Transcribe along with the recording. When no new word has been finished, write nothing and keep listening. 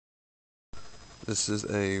This is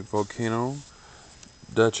a Volcano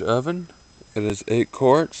Dutch oven. It is 8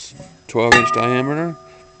 quarts, 12-inch diameter,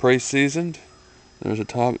 pre-seasoned. There's a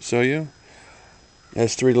top to show you. It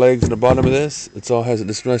has 3 legs in the bottom of this. It all has a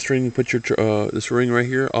display string. You put your this ring right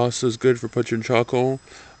here. Also is good for putting your charcoal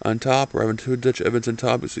on top or having 2 Dutch ovens on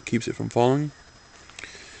top because it keeps it from falling.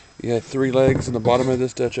 You have 3 legs in the bottom of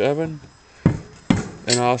this Dutch oven.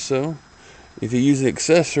 And also, if you use an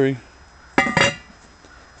accessory,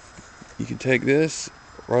 you can take this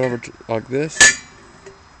right over like this.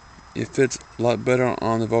 It fits a lot better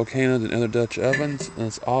on the Volcano than other Dutch ovens, and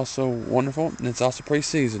it's also wonderful, and it's also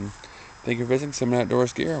pre-seasoned. Thank you for visiting Some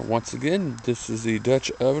Outdoors Gear. Once again, this is the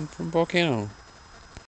Dutch oven from Volcano.